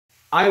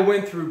I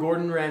went through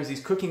Gordon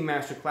Ramsay's Cooking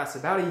Masterclass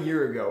about a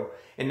year ago,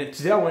 and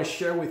today I want to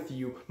share with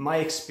you my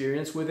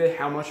experience with it,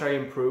 how much I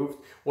improved,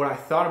 what I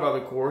thought about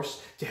the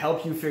course, to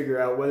help you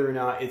figure out whether or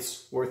not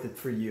it's worth it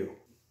for you.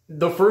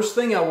 The first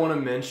thing I want to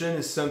mention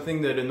is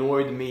something that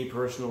annoyed me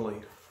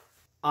personally.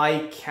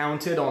 I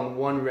counted on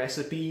one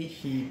recipe,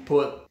 he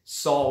put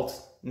salt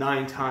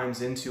 9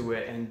 times into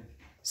it, and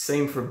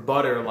same for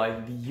butter.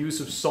 Like, the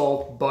use of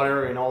salt,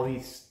 butter, and all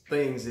these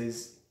things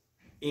is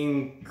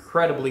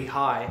incredibly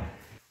high.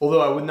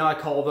 Although I would not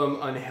call them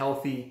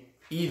unhealthy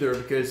either,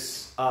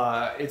 because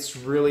it's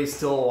really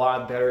still a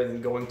lot better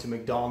than going to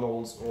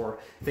McDonald's or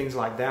things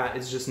like that.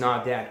 It's just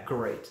not that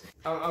great.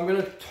 I'm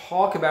gonna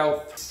talk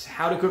about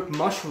how to cook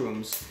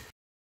mushrooms.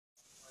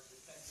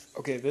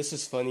 Okay, this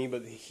is funny,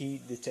 but the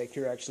heat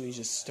detector actually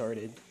just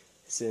started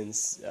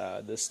since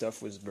the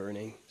stuff was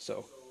burning,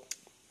 so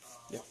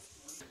yeah.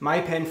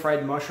 My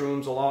pan-fried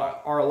mushrooms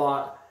are a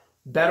lot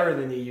better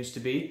than they used to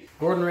be.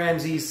 Gordon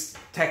Ramsay's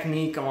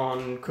technique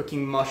on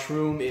cooking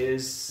mushroom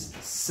is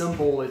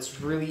simple, it's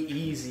really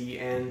easy,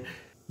 and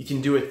you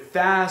can do it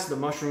fast. The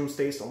mushrooms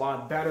taste a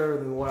lot better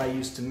than what I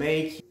used to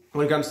make.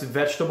 When it comes to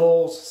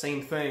vegetables,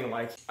 same thing.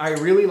 Like, I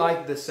really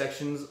like the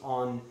sections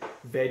on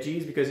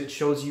veggies because it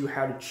shows you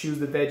how to choose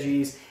the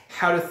veggies,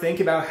 how to think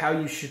about how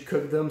you should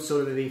cook them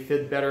so that they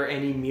fit better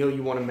any meal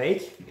you want to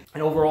make.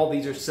 And overall,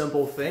 these are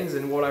simple things,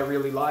 and what I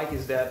really like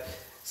is that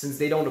since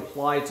they don't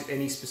apply to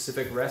any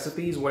specific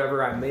recipes,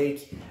 whatever I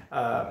make,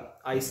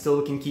 I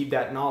still can keep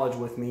that knowledge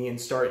with me and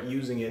start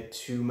using it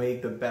to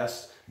make the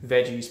best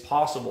veggies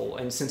possible.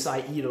 And since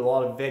I eat a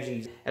lot of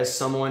veggies as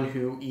someone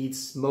who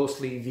eats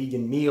mostly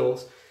vegan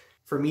meals,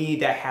 for me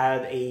that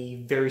had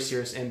a very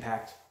serious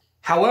impact.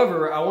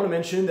 However, I want to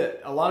mention that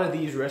a lot of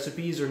these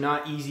recipes are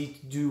not easy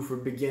to do for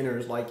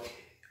beginners. Like,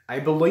 I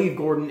believe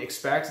Gordon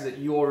expects that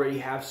you already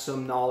have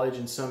some knowledge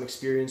and some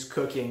experience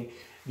cooking,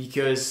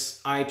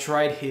 because I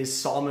tried his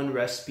salmon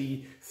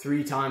recipe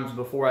 3 times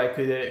before I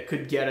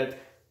could get it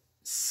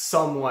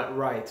somewhat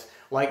right.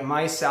 Like,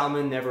 my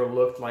salmon never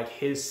looked like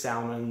his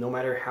salmon, no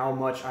matter how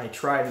much I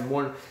tried.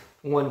 And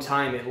one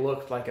time it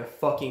looked like a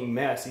fucking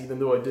mess, even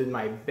though I did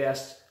my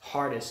best,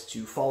 hardest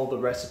to follow the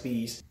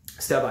recipes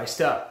step by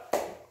step.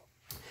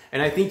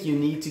 And I think you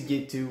need to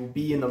get to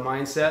be in the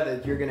mindset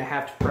that you're gonna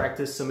have to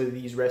practice some of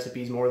these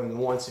recipes more than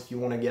once if you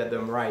wanna get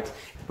them right.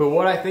 But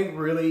what I think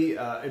really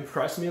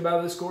impressed me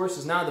about this course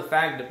is not the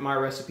fact that my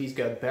recipes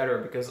got better,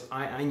 because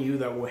I knew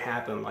that would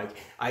happen. Like,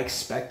 I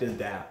expected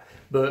that.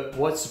 But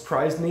what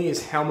surprised me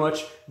is how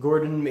much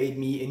Gordon made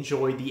me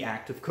enjoy the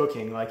act of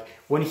cooking. Like,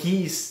 when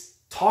he's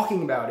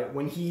talking about it,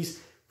 when he's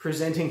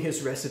presenting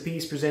his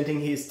recipes, presenting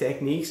his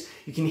techniques,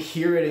 you can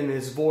hear it in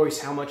his voice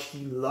how much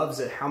he loves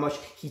it, how much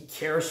he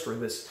cares for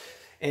this.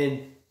 And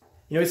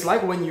you know, it's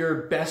like when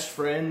your best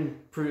friend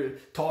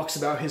talks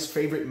about his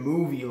favorite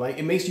movie. Like,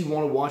 it makes you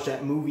want to watch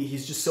that movie.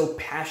 He's just so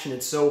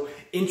passionate, so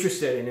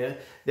interested in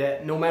it,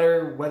 that no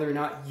matter whether or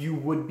not you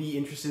would be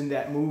interested in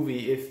that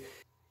movie, if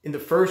in the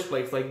first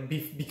place, like,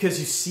 because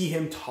you see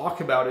him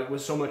talk about it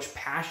with so much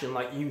passion,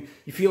 like, you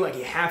feel like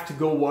you have to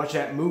go watch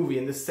that movie.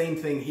 And the same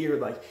thing here,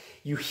 like,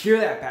 you hear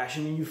that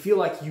passion and you feel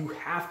like you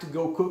have to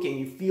go cooking.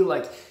 You feel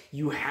like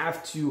you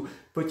have to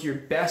put your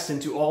best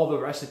into all the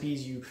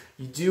recipes you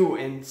do.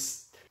 And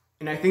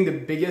I think the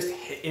biggest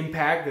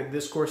impact that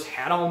this course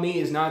had on me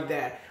is not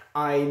that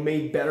I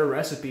made better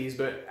recipes,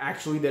 but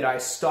actually that I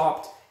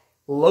stopped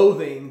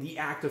loathing the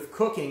act of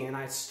cooking, and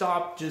I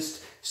stopped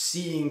just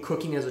seeing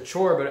cooking as a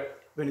chore, but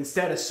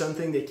instead as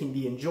something that can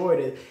be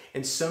enjoyed,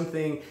 and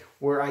something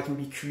where I can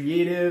be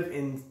creative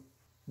and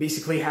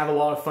basically have a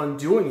lot of fun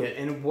doing it.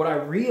 And what I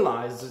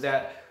realized is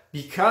that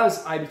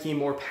because I became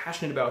more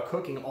passionate about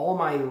cooking, all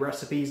my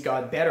recipes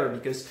got better,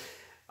 because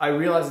I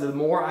realized that the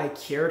more I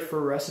cared for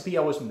a recipe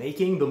I was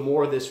making, the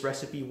more this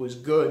recipe was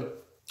good.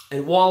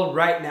 And while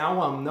right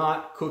now I'm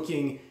not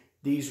cooking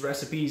these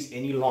recipes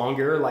any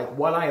longer, like,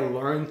 what I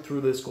learned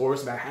through this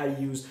course about how to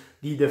use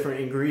the different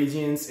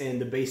ingredients and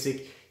the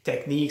basic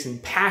techniques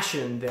and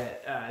passion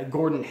that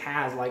Gordon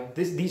has, like,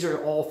 these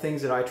are all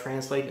things that I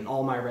translate in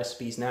all my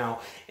recipes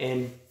now,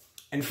 and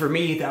for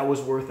me that was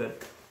worth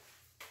it.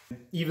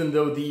 Even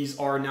though these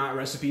are not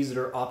recipes that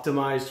are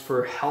optimized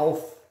for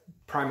health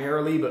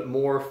primarily, but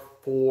more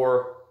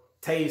for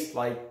taste,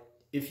 like,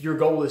 if your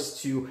goal is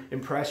to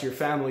impress your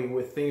family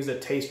with things that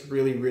taste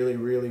really, really,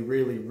 really,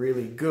 really,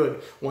 really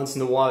good once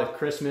in a while at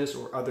Christmas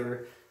or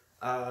other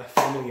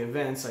family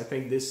events, I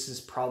think this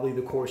is probably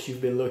the course you've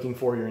been looking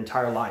for your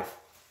entire life.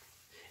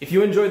 If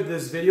you enjoyed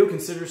this video,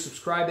 consider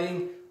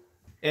subscribing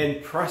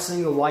and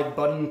pressing the like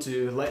button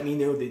to let me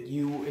know that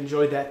you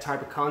enjoyed that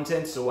type of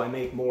content, so I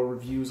make more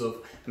reviews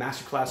of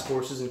masterclass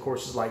courses and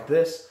courses like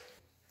this.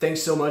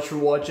 Thanks so much for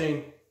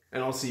watching,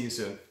 and I'll see you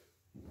soon.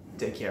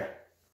 Take care.